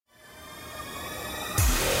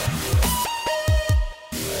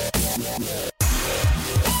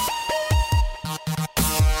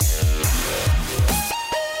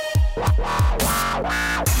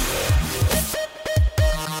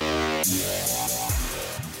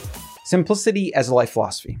Simplicity as a life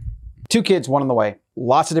philosophy. 2 kids, 1 on the way.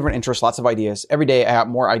 Lots of different interests, lots of ideas. Every day I have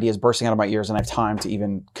more ideas bursting out of my ears than I have time to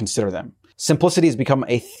even consider them. Simplicity has become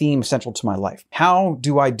a theme central to my life. How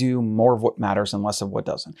do I do more of what matters and less of what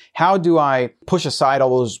doesn't? How do I push aside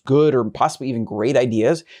all those good or possibly even great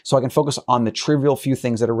ideas so I can focus on the trivial few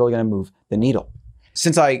things that are really going to move the needle?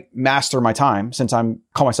 Since I master my time, since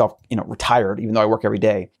call myself, retired, even though I work every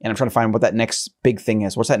day, and I'm trying to find what that next big thing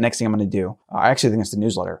is. What's that next thing I'm going to do? I actually think it's the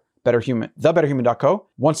newsletter. thebetterhuman.co.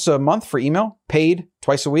 Once a month for email, paid,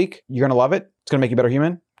 twice a week. You're going to love it. It's going to make you a better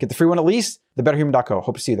human. Get the free one at least, thebetterhuman.co.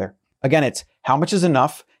 Hope to see you there. Again, it's how much is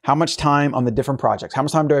enough? How much time on the different projects? How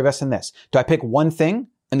much time do I invest in this? Do I pick one thing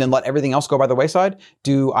and then let everything else go by the wayside?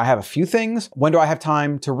 Do I have a few things? When do I have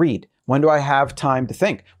time to read? When do I have time to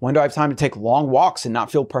think? When do I have time to take long walks and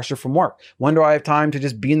not feel pressure from work? When do I have time to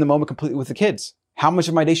just be in the moment completely with the kids? How much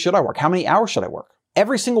of my day should I work? How many hours should I work?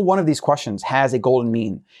 Every single one of these questions has a golden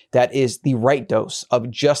mean that is the right dose of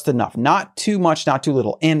just enough, not too much, not too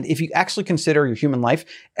little. And if you actually consider your human life,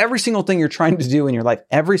 every single thing you're trying to do in your life,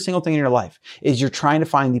 every single thing in your life is you're trying to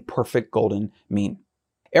find the perfect golden mean.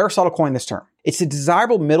 Aristotle coined this term. It's a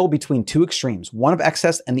desirable middle between 2 extremes, one of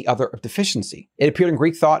excess and the other of deficiency. It appeared in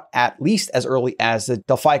Greek thought at least as early as the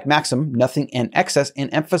Delphic maxim, nothing in excess,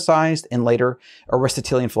 and emphasized in later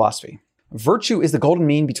Aristotelian philosophy. Virtue is the golden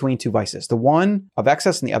mean between 2 vices, the one of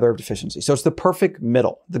excess and the other of deficiency. So it's the perfect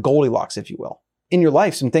middle, the Goldilocks, if you will. In your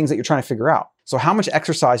life, some things that you're trying to figure out. So how much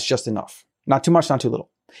exercise is just enough? Not too much, not too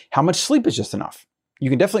little. How much sleep is just enough? You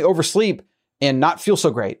can definitely oversleep and not feel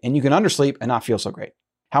so great, and you can undersleep and not feel so great.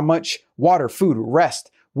 How much water, food,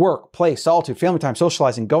 rest, work, play, solitude, family time,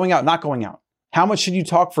 socializing, going out, not going out? How much should you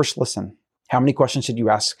talk versus listen? How many questions should you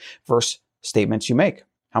ask versus statements you make?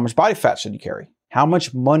 How much body fat should you carry? How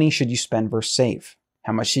much money should you spend versus save?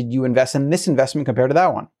 How much should you invest in this investment compared to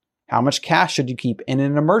that one? How much cash should you keep in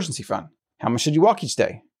an emergency fund? How much should you walk each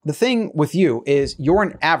day? The thing with you is you're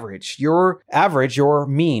an average. Your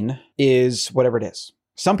mean is whatever it is.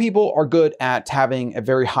 Some people are good at having a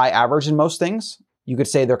very high average in most things. You could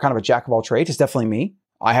say they're kind of a jack of all trades. It's definitely me.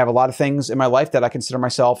 I have a lot of things in my life that I consider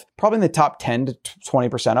myself probably in the top 10 to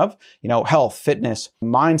 20% of, health, fitness,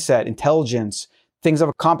 mindset, intelligence, things I've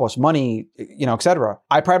accomplished, money, etc.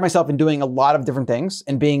 I pride myself in doing a lot of different things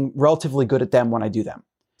and being relatively good at them when I do them.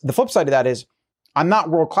 The flip side of that is I'm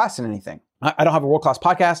not world-class in anything. I don't have a world-class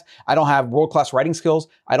podcast. I don't have world-class writing skills.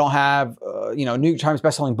 I don't have, New York Times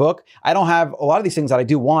bestselling book. I don't have a lot of these things that I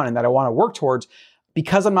do want and that I want to work towards.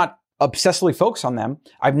 Because I'm not obsessively focused on them,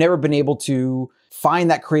 I've never been able to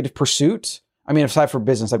find that creative pursuit. I mean, aside from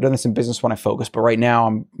business, I've done this in business when I focus, but right now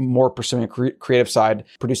I'm more pursuing a creative side,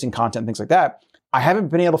 producing content, things like that. I haven't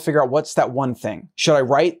been able to figure out what's that one thing. Should I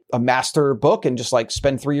write a master book and just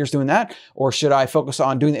spend 3 years doing that? Or should I focus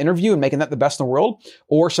on doing the interview and making that the best in the world?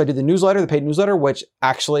 Or should I do the newsletter, the paid newsletter, which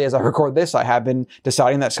actually, as I record this, I have been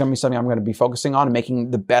deciding that's going to be something I'm going to be focusing on and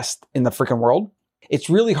making the best in the freaking world. It's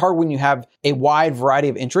really hard when you have a wide variety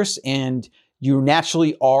of interests and you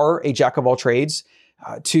naturally are a jack of all trades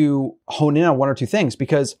to hone in on 1 or 2 things,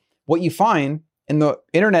 because what you find in the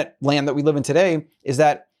internet land that we live in today is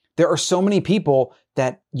that there are so many people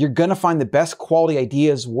that you're going to find the best quality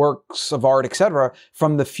ideas, works of art, etc.,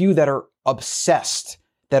 from the few that are obsessed,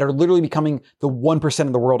 that are literally becoming the 1%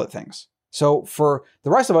 of the world at things. So for the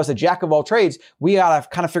rest of us, a jack of all trades, we got to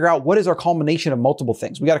kind of figure out what is our culmination of multiple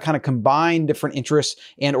things. We got to kind of combine different interests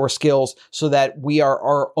and or skills so that we are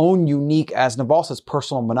our own unique, as Naval says,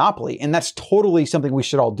 personal monopoly. And that's totally something we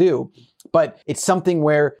should all do. But it's something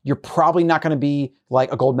where you're probably not going to be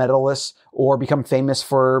like a gold medalist or become famous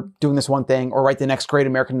for doing this one thing or write the next great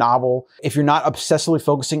American novel. If you're not obsessively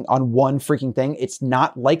focusing on one freaking thing, it's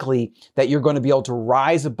not likely that you're going to be able to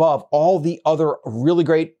rise above all the other really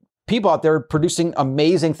great people out there producing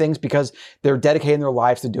amazing things because they're dedicating their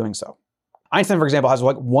lives to doing so. Einstein, for example, has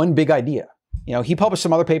one big idea. He published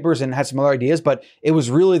some other papers and had some other ideas, but it was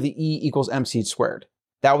really the E equals MC squared.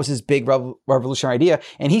 That was his big revolutionary idea.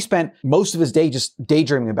 And he spent most of his day just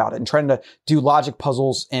daydreaming about it and trying to do logic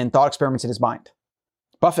puzzles and thought experiments in his mind.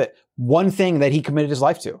 Buffett, one thing that he committed his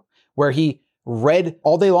life to, where he read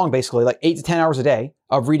all day long, basically 8 to 10 hours a day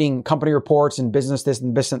of reading company reports and business this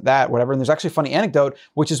and business that, whatever. And there's actually a funny anecdote,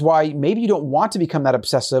 which is why maybe you don't want to become that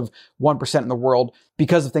obsessive 1% in the world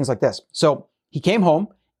because of things like this. So he came home,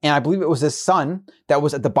 and I believe it was his son that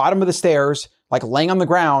was at the bottom of the stairs, laying on the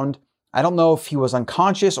ground. I don't know if he was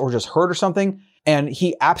unconscious or just hurt or something. And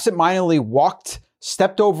he absentmindedly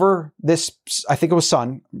stepped over this, I think it was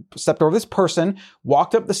son, stepped over this person,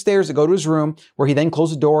 walked up the stairs to go to his room, where he then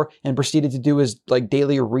closed the door and proceeded to do his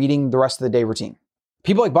daily reading the rest of the day routine.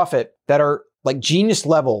 People like Buffett that are genius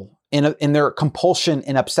level in their compulsion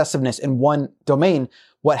and obsessiveness in one domain,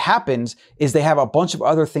 what happens is they have a bunch of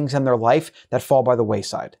other things in their life that fall by the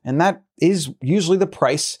wayside. And that is usually the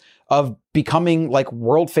price of becoming like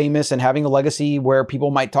world famous and having a legacy where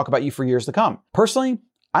people might talk about you for years to come. Personally,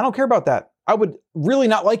 I don't care about that. I would really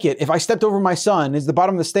not like it if I stepped over my son is the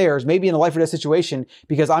bottom of the stairs, maybe in a life or death situation,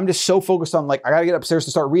 because I'm just so focused on like, I gotta get upstairs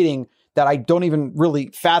to start reading that I don't even really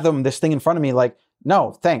fathom this thing in front of me. Like,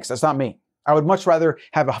 no, thanks. That's not me. I would much rather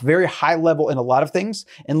have a very high level in a lot of things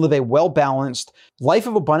and live a well-balanced life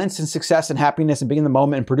of abundance and success and happiness and being in the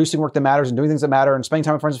moment and producing work that matters and doing things that matter and spending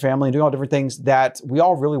time with friends and family and doing all different things that we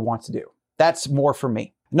all really want to do. That's more for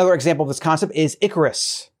me. Another example of this concept is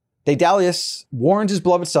Icarus. Daedalus warns his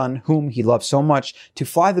beloved son, whom he loves so much, to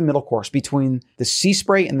fly the middle course between the sea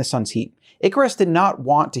spray and the sun's heat. Icarus did not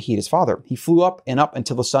want to heed his father. He flew up and up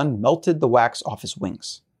until the sun melted the wax off his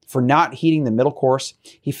wings. For not heeding the middle course,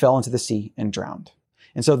 he fell into the sea and drowned.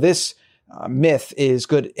 And so this myth is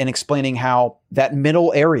good in explaining how that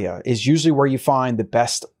middle area is usually where you find the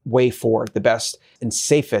best way forward, the best and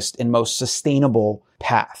safest and most sustainable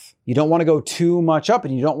path. You don't want to go too much up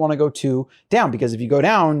and you don't want to go too down, because if you go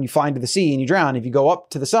down, you fly into the sea and you drown. If you go up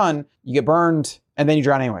to the sun, you get burned and then you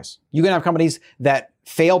drown anyways. You can have companies that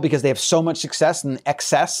fail because they have so much success and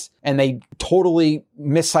excess and they totally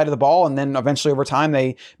miss sight of the ball. And then eventually over time,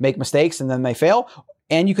 they make mistakes and then they fail.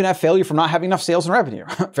 And you can have failure from not having enough sales and revenue.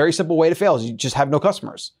 Very simple way to fail is you just have no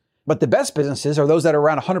customers. But the best businesses are those that are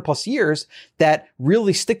around 100 plus years that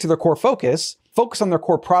really stick to their core focus on their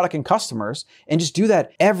core product and customers, and just do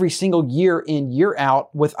that every single year in, year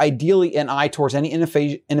out, with ideally an eye towards any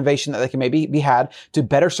innovation that they can maybe be had to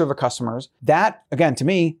better serve their customers. That, again, to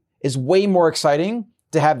me, is way more exciting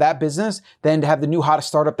to have that business than to have the new hottest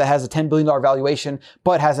startup that has a $10 billion valuation,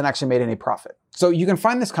 but hasn't actually made any profit. So you can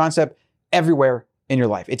find this concept everywhere in your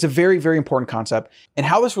life. It's a very, very important concept. And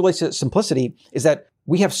how this relates to simplicity is that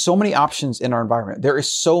we have so many options in our environment. There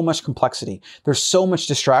is so much complexity. There's so much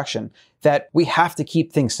distraction that we have to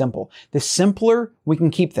keep things simple. The simpler we can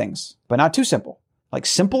keep things, but not too simple, like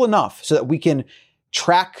simple enough so that we can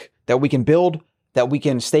track, that we can build, that we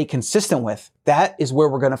can stay consistent with. That is where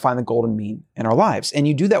we're going to find the golden mean in our lives. And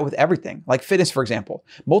you do that with everything, like fitness, for example,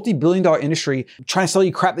 multi-billion-dollar industry trying to sell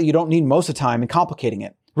you crap that you don't need most of the time and complicating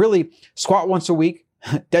it. Really, squat once a week,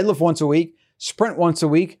 deadlift once a week, sprint once a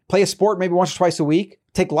week, play a sport maybe once or twice a week,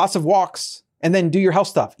 take lots of walks, and then do your health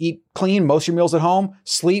stuff. Eat clean, most of your meals at home,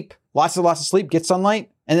 sleep, lots of sleep, get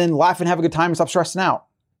sunlight, and then laugh and have a good time and stop stressing out.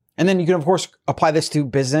 And then you can, of course, apply this to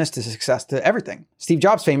business, to success, to everything. Steve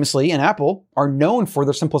Jobs famously and Apple are known for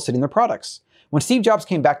their simplicity in their products. When Steve Jobs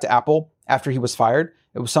came back to Apple after he was fired,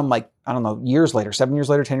 it was some years later, 7 years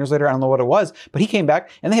later, 10 years later, I don't know what it was, but he came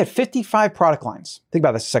back and they had 55 product lines. Think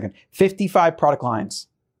about this a second. 55 product lines.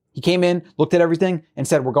 He came in, looked at everything and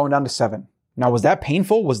said, we're going down to 7. Now, was that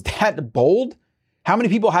painful? Was that bold? How many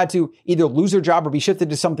people had to either lose their job or be shifted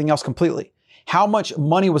to something else completely? How much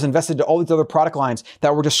money was invested to all these other product lines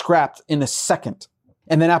that were just scrapped in a second?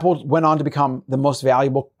 And then Apple went on to become the most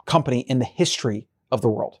valuable company in the history of the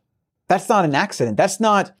world. That's not an accident. That's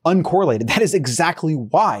not uncorrelated. That is exactly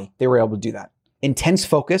why they were able to do that. Intense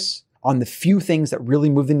focus on the few things that really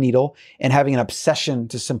move the needle and having an obsession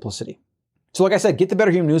to simplicity. So like I said, get the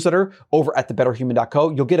Better Human newsletter over at thebetterhuman.co.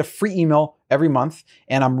 You'll get a free email every month.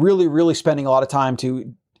 And I'm really, really spending a lot of time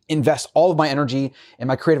to invest all of my energy and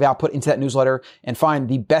my creative output into that newsletter and find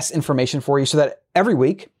the best information for you so that every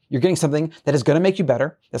week you're getting something that is going to make you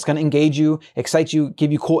better, that's going to engage you, excite you,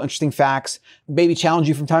 give you cool, interesting facts, maybe challenge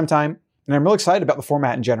you from time to time. And I'm really excited about the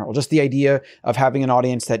format in general. Just the idea of having an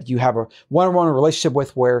audience that you have a one-on-one relationship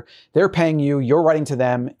with where they're paying you, you're writing to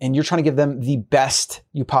them, and you're trying to give them the best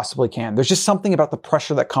you possibly can. There's just something about the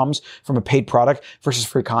pressure that comes from a paid product versus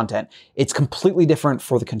free content. It's completely different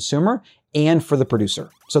for the consumer and for the producer.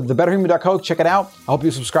 So thebetterhuman.co, check it out. I hope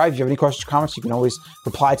you subscribe. If you have any questions or comments, you can always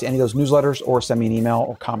reply to any of those newsletters or send me an email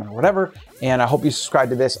or comment or whatever. And I hope you subscribe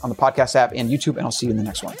to this on the podcast app and YouTube, and I'll see you in the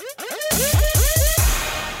next one.